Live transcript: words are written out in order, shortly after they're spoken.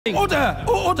Order!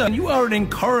 Order! You are an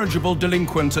incorrigible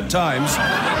delinquent at times.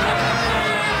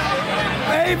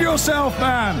 Behave yourself,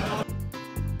 man!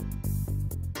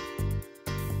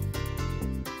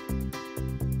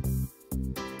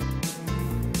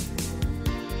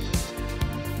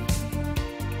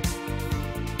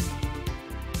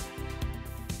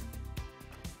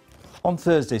 On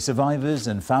Thursday, survivors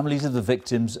and families of the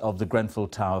victims of the Grenfell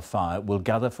Tower fire will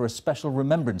gather for a special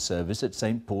remembrance service at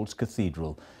St Paul's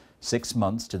Cathedral, 6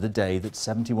 months to the day that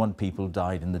 71 people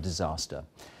died in the disaster.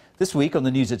 This week on the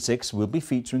News at 6, we'll be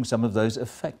featuring some of those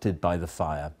affected by the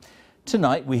fire.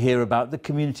 Tonight, we hear about the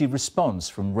community response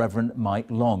from Reverend Mike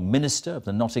Long, minister of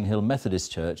the Notting Hill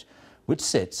Methodist Church, which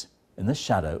sits in the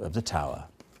shadow of the tower.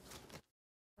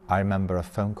 I remember a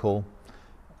phone call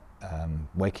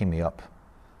waking me up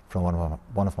from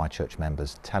one of my church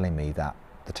members telling me that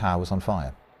the tower was on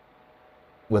fire.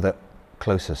 We're the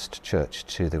closest church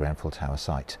to the Grenfell Tower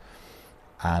site,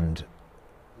 and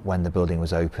when the building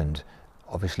was opened,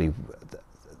 obviously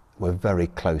we're very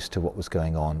close to what was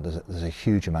going on. There's a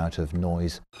huge amount of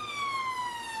noise.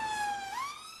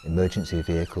 Emergency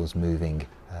vehicles moving,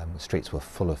 the streets were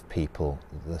full of people.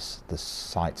 The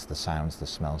sights, the sounds, the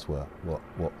smells were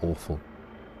awful.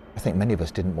 I think many of us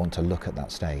didn't want to look at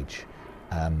that stage.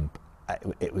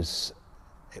 It was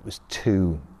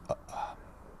too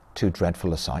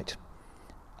dreadful a sight,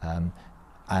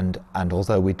 and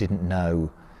although we didn't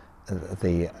know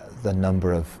the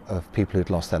number of people who'd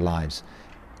lost their lives,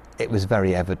 it was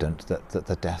very evident that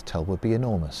the death toll would be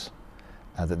enormous,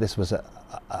 that this was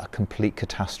a complete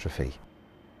catastrophe.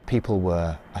 People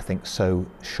were, I think, so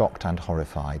shocked and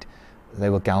horrified, they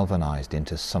were galvanised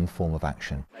into some form of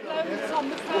action.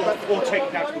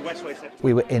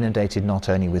 We were inundated not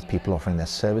only with people offering their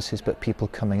services, but people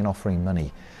coming and offering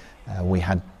money. We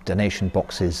had donation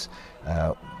boxes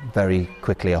very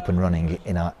quickly up and running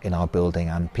in our building,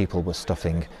 and people were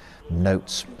stuffing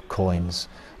notes, coins.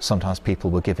 Sometimes people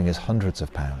were giving us hundreds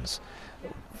of pounds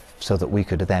so that we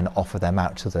could then offer them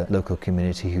out to the local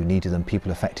community who needed them,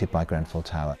 people affected by Grenfell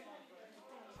Tower.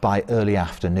 By early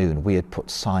afternoon, we had put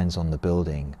signs on the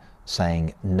building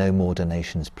saying, "No more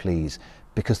donations, please,"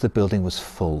 because the building was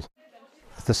full.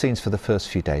 The scenes for the first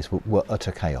few days were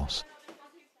utter chaos.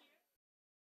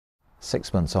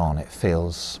 6 months on, it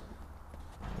feels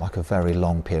like a very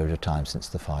long period of time since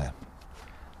the fire.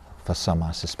 For some,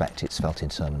 I suspect it's felt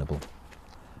interminable.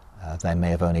 They may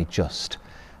have only just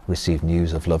received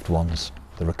news of loved ones.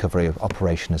 The recovery of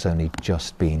operation has only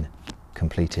just been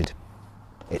completed.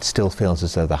 It still feels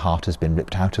as though the heart has been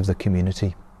ripped out of the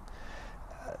community.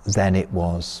 Then it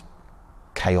was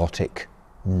chaotic,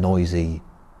 noisy,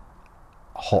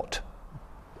 hot,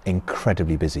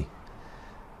 incredibly busy.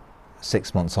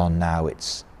 6 months on now,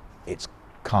 it's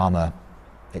calmer,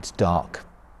 it's dark,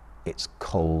 it's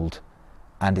cold,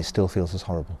 and it still feels as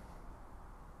horrible.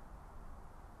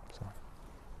 Sorry.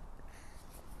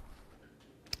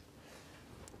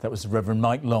 That was Reverend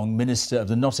Mike Long, minister of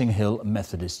the Notting Hill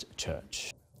Methodist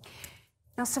Church.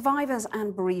 Now, survivors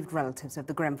and bereaved relatives of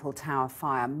the Grenfell Tower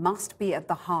fire must be at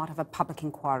the heart of a public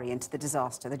inquiry into the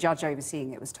disaster. The judge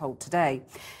overseeing it was told today.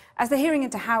 As the hearing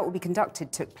into how it will be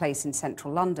conducted took place in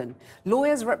central London,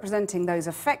 lawyers representing those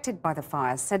affected by the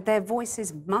fire said their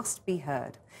voices must be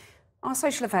heard. Our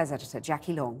social affairs editor,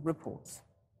 Jackie Long, reports.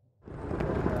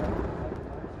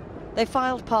 They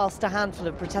filed past a handful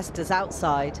of protesters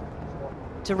outside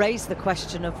to raise the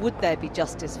question of would there be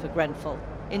justice for Grenfell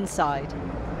inside.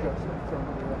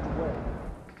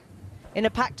 In a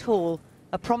packed hall,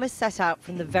 a promise set out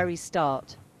from the very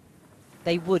start.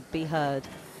 They would be heard.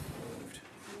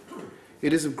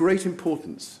 It is of great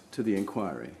importance to the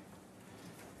inquiry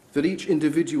that each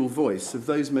individual voice of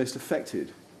those most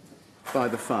affected by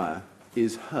the fire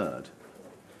is heard.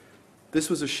 This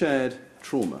was a shared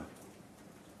trauma,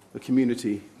 a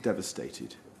community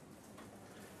devastated.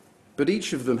 But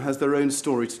each of them has their own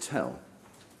story to tell.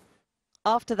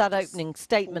 After that opening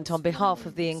statement on behalf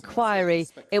of the inquiry,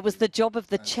 it was the job of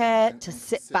the chair to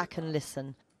sit back and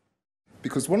listen.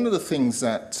 Because one of the things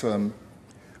that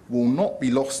will not be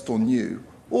lost on you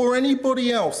or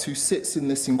anybody else who sits in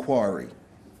this inquiry,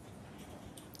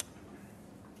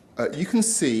 you can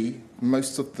see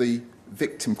most of the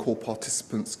victim core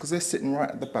participants because they're sitting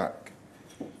right at the back.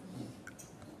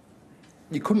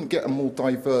 You couldn't get a more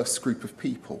diverse group of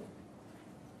people.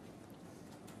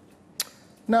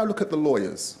 Now look at the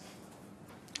lawyers.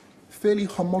 Fairly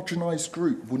homogenised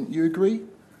group, wouldn't you agree?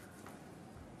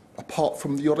 Apart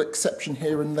from the odd exception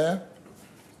here and there.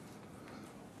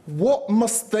 What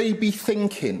must they be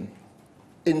thinking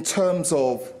in terms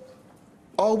of,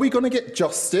 are we going to get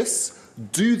justice?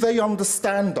 Do they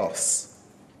understand us?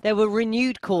 There were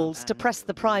renewed calls to press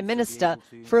the Prime Minister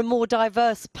for a more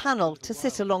diverse panel to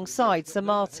sit alongside Sir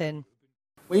Martin.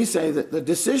 We say that the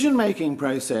decision-making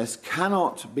process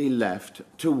cannot be left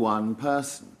to one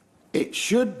person. It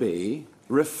should be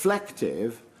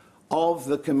reflective of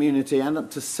the community and,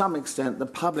 to some extent, the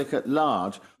public at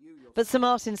large. But Sir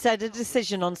Martin said a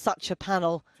decision on such a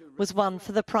panel was one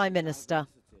for the Prime Minister.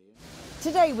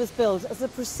 Today was billed as a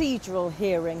procedural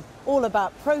hearing, all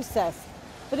about process.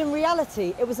 But in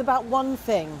reality, it was about one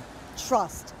thing: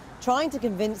 trust. Trying to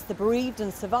convince the bereaved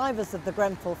and survivors of the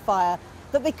Grenfell Fire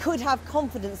that they could have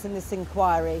confidence in this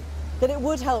inquiry, that it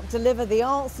would help deliver the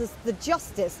answers, the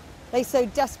justice they so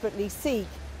desperately seek.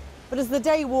 But as the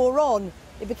day wore on,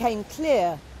 it became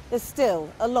clear there's still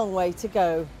a long way to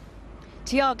go.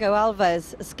 Tiago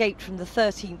Alves escaped from the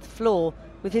 13th floor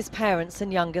with his parents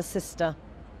and younger sister.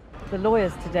 The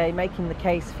lawyers today making the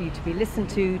case for you to be listened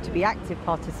to be active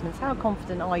participants. How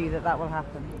confident are you that that will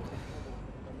happen?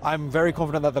 I'm very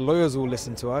confident that the lawyers will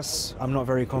listen to us. I'm not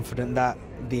very confident that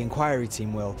the inquiry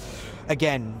team will.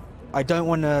 Again, I don't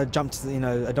want to jump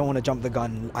to, I don't want to jump the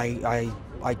gun.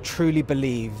 I truly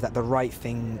believe that the right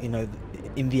thing,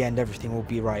 in the end, everything will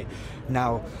be right.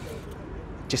 Now,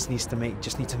 just need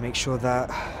to make sure that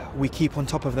we keep on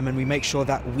top of them and we make sure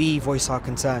that we voice our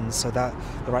concerns so that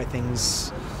the right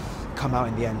things come out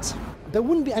in the end. There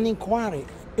wouldn't be an inquiry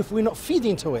if we're not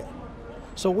feeding to it.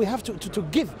 So we have to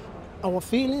give our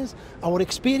feelings, our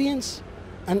experience,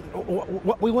 and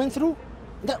what we went through.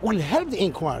 That will help the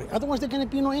inquiry. Otherwise, there's going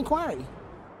to be no inquiry.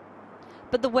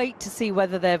 But the wait to see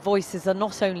whether their voices are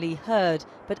not only heard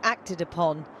but acted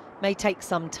upon may take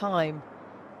some time.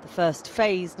 The first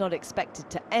phase not expected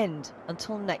to end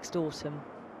until next autumn.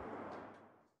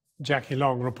 Jackie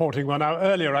Long reporting. Well, now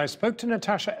earlier I spoke to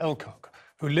Natasha Elcock,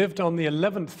 who lived on the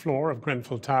 11th floor of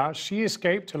Grenfell Tower. She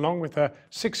escaped along with her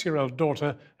 6-year-old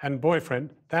daughter and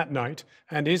boyfriend that night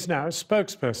and is now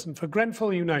spokesperson for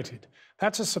Grenfell United.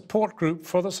 That's a support group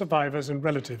for the survivors and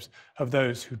relatives of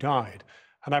those who died.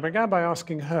 And I began by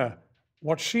asking her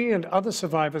what she and other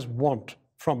survivors want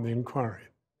from the inquiry.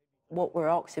 What we're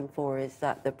asking for is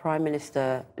that the Prime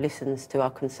Minister listens to our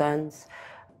concerns.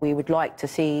 We would like to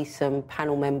see some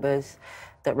panel members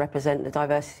that represent the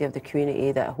diversity of the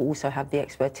community, that also have the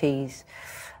expertise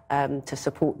to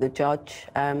support the judge.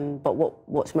 But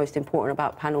what's most important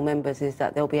about panel members is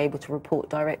that they'll be able to report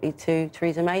directly to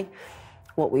Theresa May.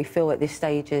 What we feel at this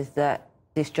stage is that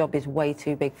this job is way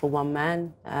too big for one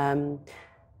man.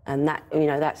 And that,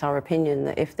 that's our opinion,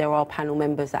 that if there are panel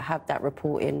members that have that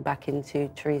reporting back into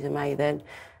Theresa May, then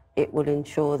it will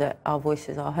ensure that our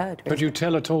voices are heard. Could you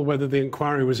tell at all whether the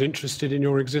inquiry was interested in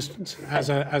your existence as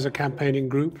a campaigning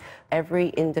group? Every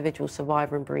individual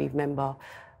survivor and bereaved member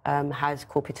has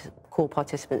core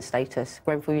participant status.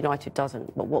 Grenfell United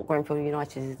doesn't. But what Grenfell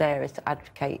United is there is to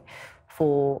advocate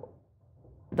for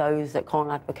those that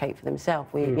can't advocate for themselves.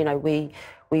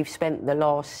 We've spent the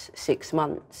last 6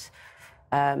 months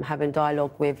having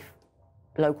dialogue with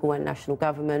local and national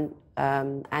government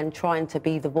and trying to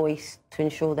be the voice to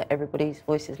ensure that everybody's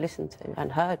voice is listened to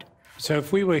and heard. So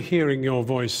if we were hearing your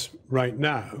voice right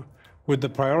now, would the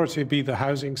priority be the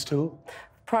housing still?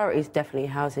 Priority is definitely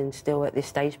housing still at this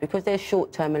stage, because there's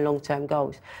short-term and long-term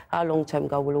goals. Our long-term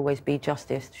goal will always be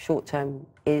justice. Short-term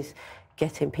is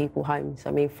getting people homes.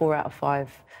 I mean, 4 out of 5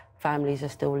 families are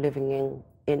still living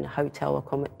in hotel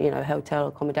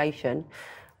accommodation.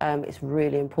 It's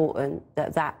really important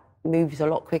that that moves a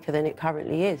lot quicker than it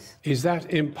currently is. Is that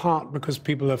in part because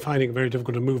people are finding it very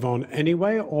difficult to move on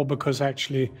anyway, or because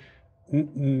actually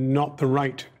not the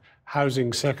right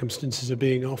housing circumstances are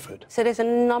being offered? So there's a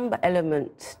number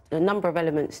of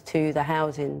elements to the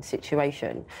housing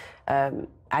situation.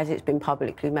 As it's been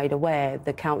publicly made aware,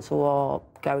 the council are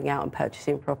going out and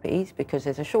purchasing properties because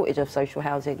there's a shortage of social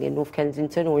housing in North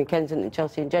Kensington or in Kensington and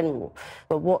Chelsea in general.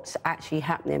 But what's actually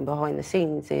happening behind the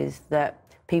scenes is that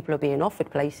people are being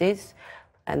offered places,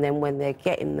 and then when they're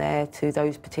getting there to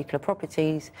those particular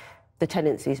properties, the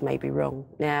tenancies may be wrong.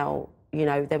 Now,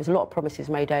 there was a lot of promises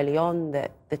made early on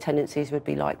that the tenancies would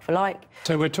be like for like.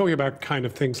 So we're talking about kind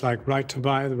of things like right to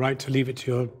buy, the right to leave it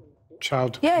to your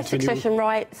child to continue. Succession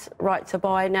rights, right to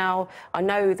buy. Now, I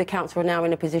know the council are now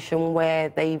in a position where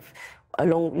they've,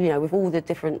 with all the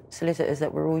different solicitors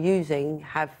that we're all using,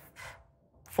 have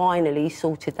finally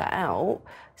sorted that out.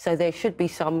 So there should be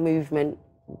some movement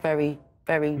very,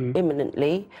 very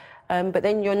imminently. But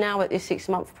then you're now at this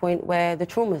 6-month point where the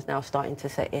trauma's now starting to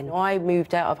set in. I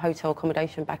moved out of hotel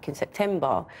accommodation back in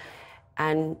September,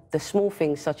 and the small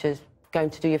things such as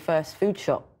going to do your first food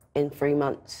shop in 3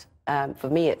 months, for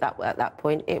me at that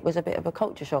point, it was a bit of a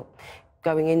culture shock.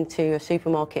 Going into a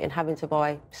supermarket and having to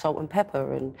buy salt and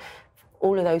pepper and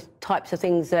all of those types of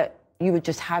things that you would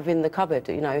just have in the cupboard.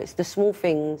 You know, it's the small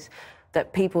things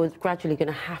that people are gradually going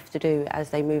to have to do as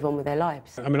they move on with their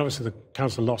lives. I mean, obviously the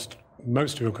council lost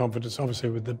most of your confidence, obviously,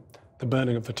 with the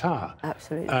burning of the tower.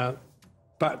 Absolutely.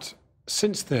 But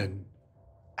since then,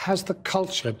 has the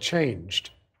culture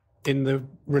changed in the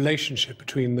relationship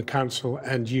between the council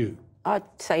and you? I'd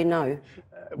say no.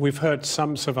 We've heard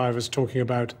some survivors talking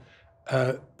about,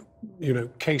 you know,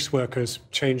 caseworkers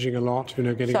changing a lot, you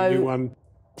know, getting a new one.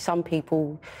 Some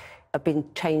people have been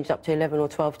changed up to 11 or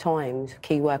 12 times,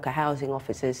 key worker housing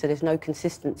officers, so there's no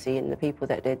consistency in the people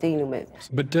that they're dealing with.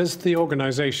 But does the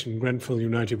organisation, Grenfell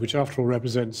United, which after all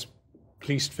represents at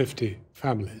least 50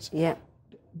 families, yeah,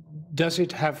 does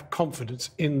it have confidence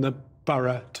in the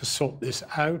borough to sort this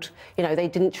out? You know, they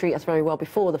didn't treat us very well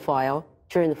before the fire,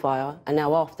 during the fire, and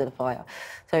now after the fire.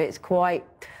 So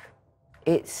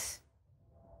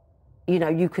you know,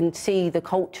 you can see the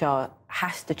culture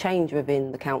has to change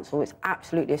within the council. It's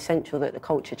absolutely essential that the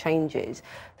culture changes,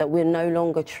 that we're no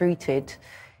longer treated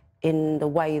in the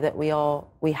way that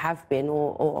we have been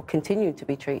or continue to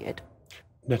be treated.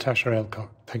 Natasha Elcock,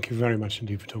 thank you very much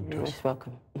indeed for talking to us. You're most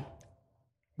welcome.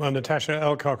 Well, Natasha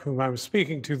Elcock, whom I'm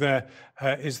speaking to there,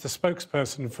 is the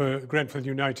spokesperson for Grenfell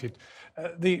United.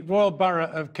 The Royal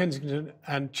Borough of Kensington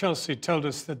and Chelsea told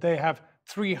us that they have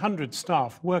 300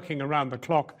 staff working around the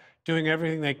clock, doing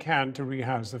everything they can to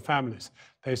rehouse the families.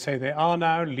 They say they are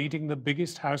now leading the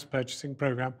biggest house purchasing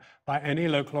programme by any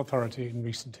local authority in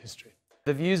recent history.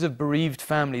 The views of bereaved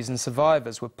families and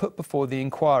survivors were put before the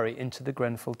inquiry into the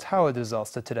Grenfell Tower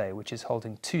disaster today, which is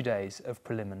holding 2 days of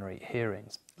preliminary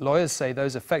hearings. Lawyers say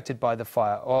those affected by the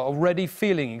fire are already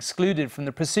feeling excluded from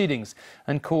the proceedings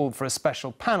and called for a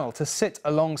special panel to sit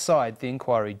alongside the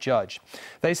inquiry judge.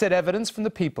 They said evidence from the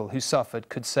people who suffered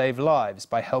could save lives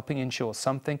by helping ensure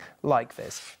something like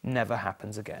this never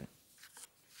happens again.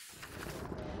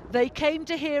 They came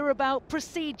to hear about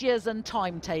procedures and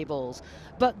timetables,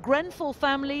 but Grenfell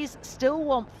families still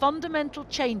want fundamental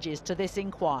changes to this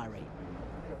inquiry.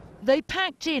 They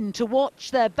packed in to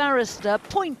watch their barrister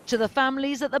point to the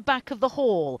families at the back of the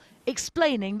hall,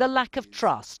 explaining the lack of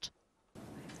trust.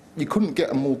 You couldn't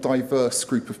get a more diverse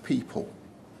group of people.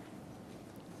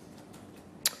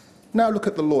 Now look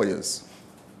at the lawyers.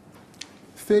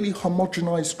 Fairly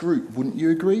homogenised group, wouldn't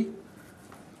you agree?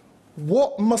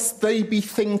 What must they be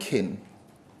thinking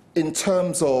in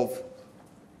terms of,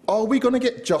 are we going to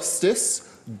get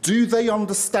justice? Do they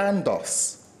understand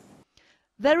us?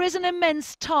 There is an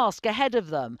immense task ahead of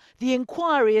them. The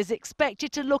inquiry is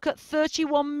expected to look at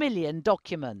 31 million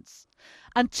documents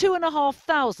and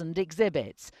 2,500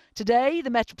 exhibits. Today, the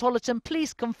Metropolitan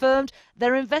Police confirmed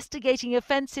they're investigating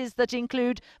offences that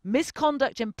include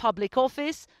misconduct in public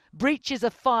office, breaches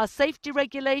of fire safety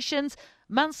regulations,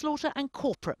 manslaughter and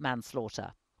corporate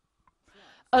manslaughter.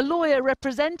 A lawyer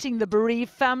representing the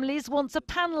bereaved families wants a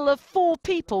panel of 4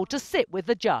 people to sit with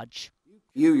the judge.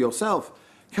 You yourself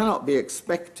cannot be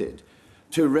expected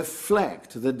to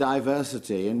reflect the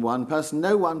diversity in one person.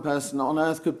 No one person on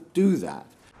earth could do that.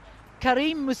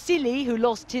 Karim Musili, who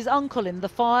lost his uncle in the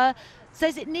fire,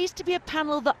 says it needs to be a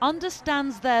panel that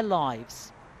understands their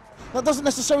lives. That doesn't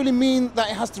necessarily mean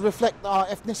that it has to reflect our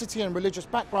ethnicity and religious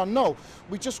background. No,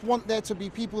 we just want there to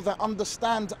be people that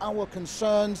understand our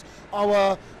concerns,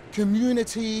 our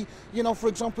community. You know, for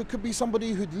example, it could be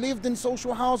somebody who'd lived in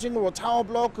social housing or a tower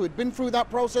block, who had been through that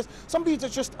process, somebody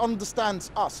that just understands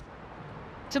us.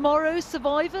 Tomorrow,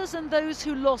 survivors and those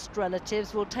who lost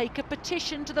relatives will take a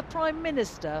petition to the Prime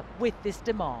Minister with this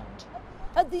demand.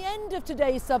 At the end of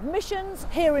today's submissions,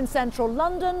 here in central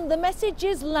London, the message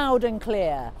is loud and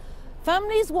clear.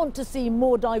 Families want to see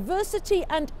more diversity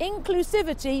and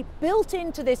inclusivity built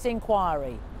into this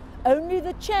inquiry. Only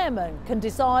the chairman can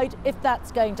decide if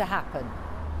that's going to happen.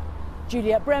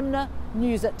 Juliet Bremner,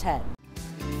 News at 10.